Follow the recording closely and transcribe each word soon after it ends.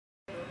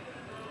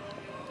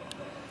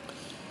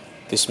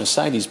This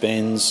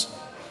Mercedes-Benz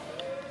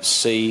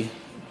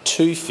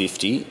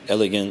C250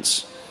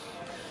 Elegance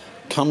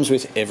comes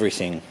with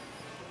everything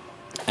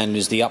and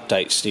is the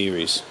update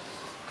series.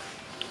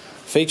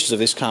 Features of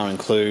this car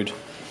include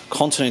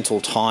Continental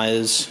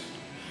tyres,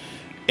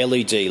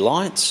 LED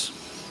lights,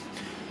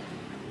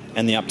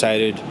 and the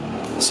updated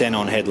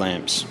xenon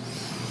headlamps.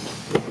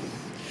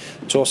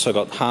 It's also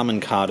got Harman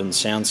Kardon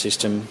sound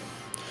system,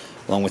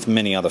 along with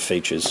many other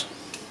features.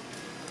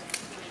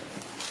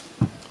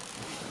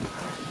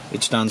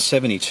 It's done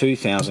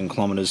 72,000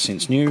 kilometres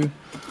since new.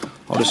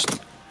 I'll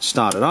just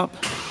start it up.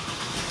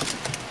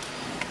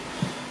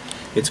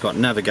 It's got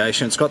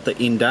navigation. It's got the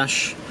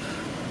in-dash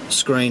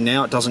screen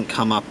now. It doesn't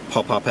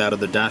pop up out of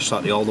the dash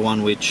like the older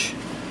one, which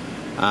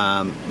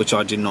I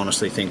didn't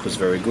honestly think was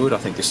very good. I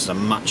think this is a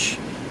much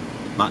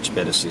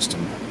better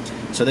system.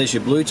 So there's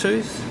your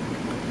Bluetooth.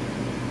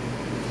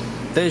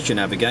 There's your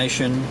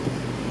navigation,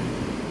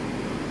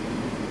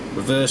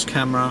 reverse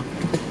camera,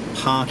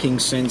 parking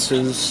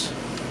sensors,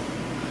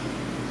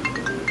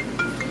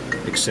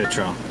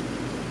 etc.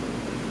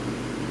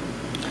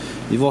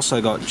 You've also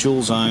got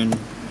dual zone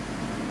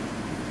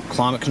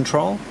climate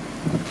control.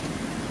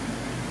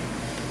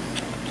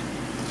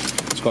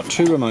 It's got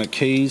 2 remote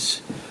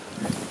keys.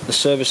 The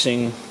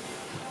servicing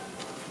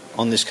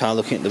on this car,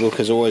 looking at the book,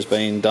 has always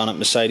been done at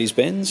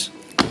Mercedes-Benz,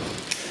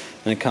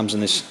 and it comes in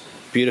this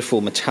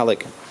beautiful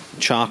metallic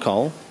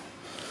charcoal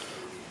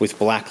with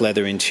black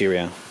leather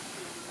interior.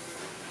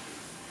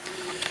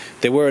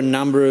 There were a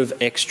number of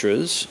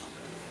extras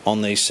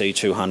on these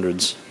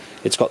C200s.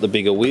 It's got the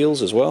bigger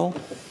wheels as well,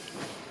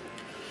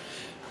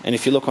 and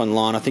if you look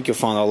online, I think you'll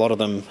find a lot of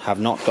them have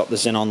not got the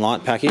xenon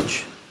light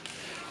package.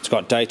 It's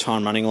got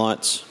daytime running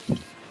lights,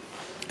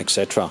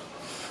 etc.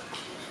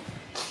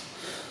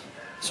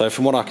 So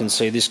from what I can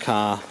see, this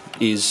car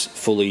is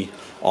fully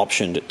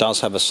optioned. It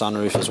does have a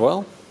sunroof as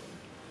well.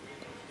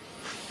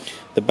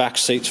 The back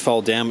seats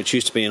fold down, which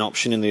used to be an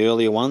option in the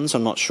earlier ones.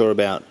 I'm not sure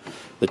about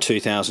the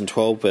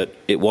 2012, but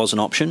it was an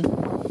option.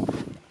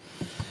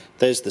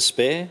 There's the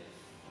spare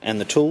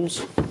and the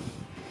tools.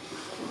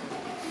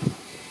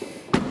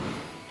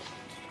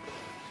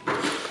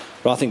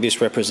 But I think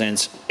this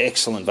represents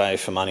excellent value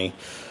for money.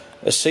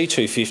 A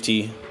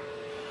C250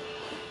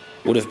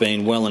 would have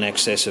been well in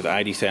excess of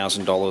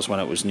 $80,000 when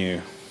it was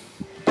new.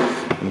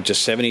 And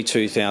just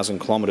 72,000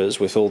 kilometres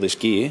with all this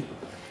gear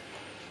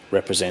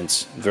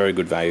represents very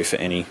good value for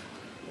any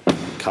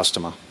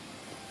customer.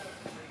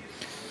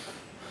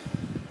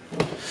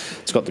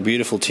 It's got the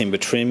beautiful timber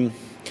trim.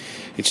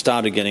 It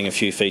started getting a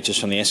few features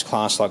from the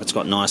S-Class, like it's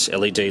got nice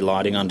LED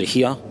lighting under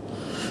here,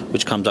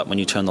 which comes up when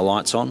you turn the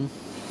lights on.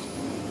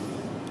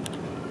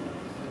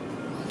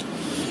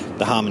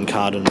 The Harman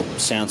Kardon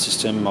sound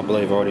system, I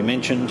believe I already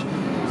mentioned.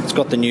 It's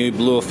got the new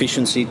Blue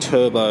Efficiency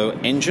turbo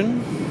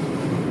engine,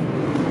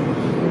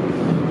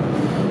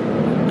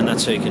 and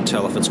that's how you can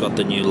tell if it's got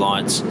the new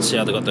lights. See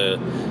how they've got the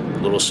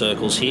little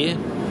circles here?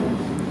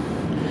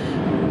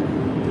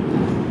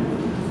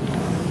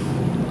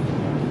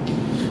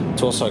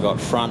 It's also got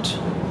front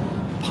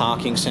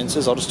parking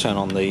sensors. I'll just turn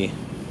on the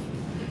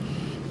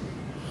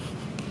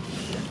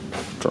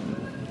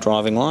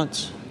driving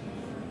lights.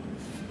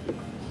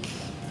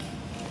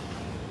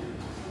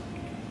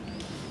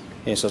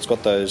 Yeah, so it's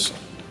got those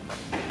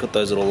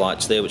little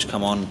lights there which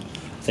come on,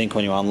 I think,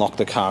 when you unlock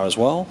the car as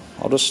well.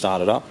 I'll just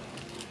start it up.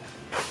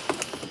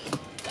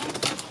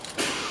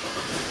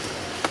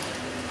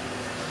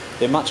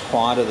 They're much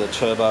quieter, the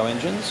turbo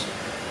engines,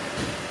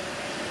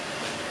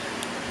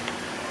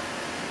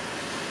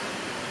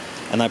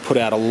 and they put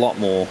out a lot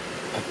more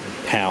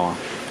power.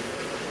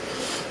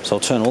 So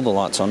I'll turn all the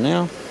lights on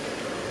now.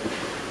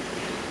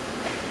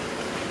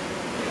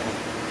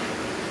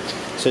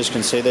 So as you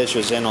can see, there's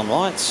your xenon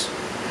lights.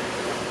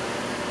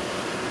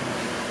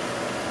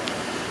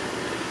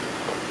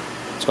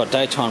 It's got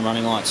daytime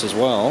running lights as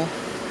well.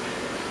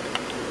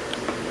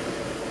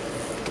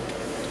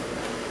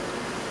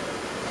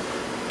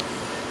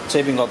 It's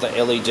even got the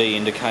LED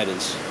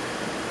indicators.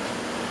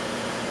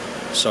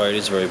 Sorry, it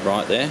is very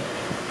bright there.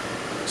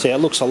 See, it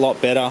looks a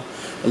lot better.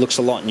 It looks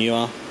a lot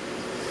newer.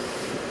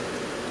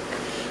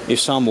 If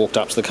someone walked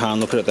up to the car and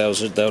looked at it,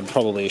 they would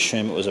probably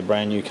assume it was a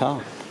brand new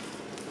car.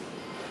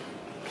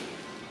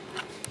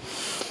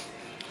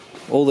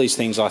 All these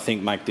things, I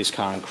think, make this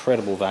car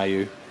incredible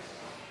value,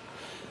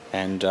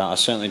 and I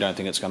certainly don't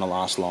think it's going to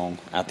last long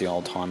at the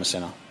Oldtimer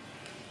Centre.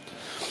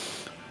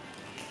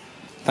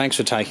 Thanks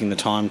for taking the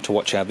time to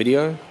watch our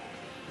video.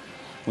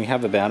 We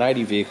have about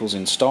 80 vehicles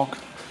in stock,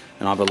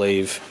 and I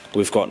believe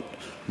we've got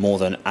more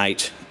than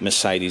 8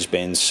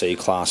 Mercedes-Benz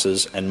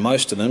C-classes, and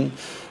most of them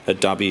are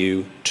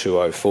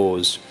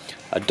W204s.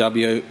 A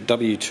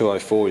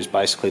W204 is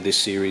basically this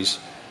series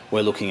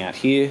we're looking at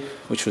here,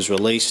 which was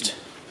released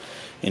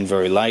in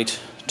very late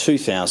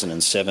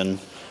 2007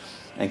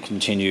 and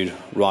continued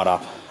right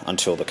up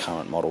until the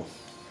current model.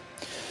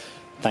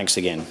 Thanks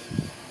again.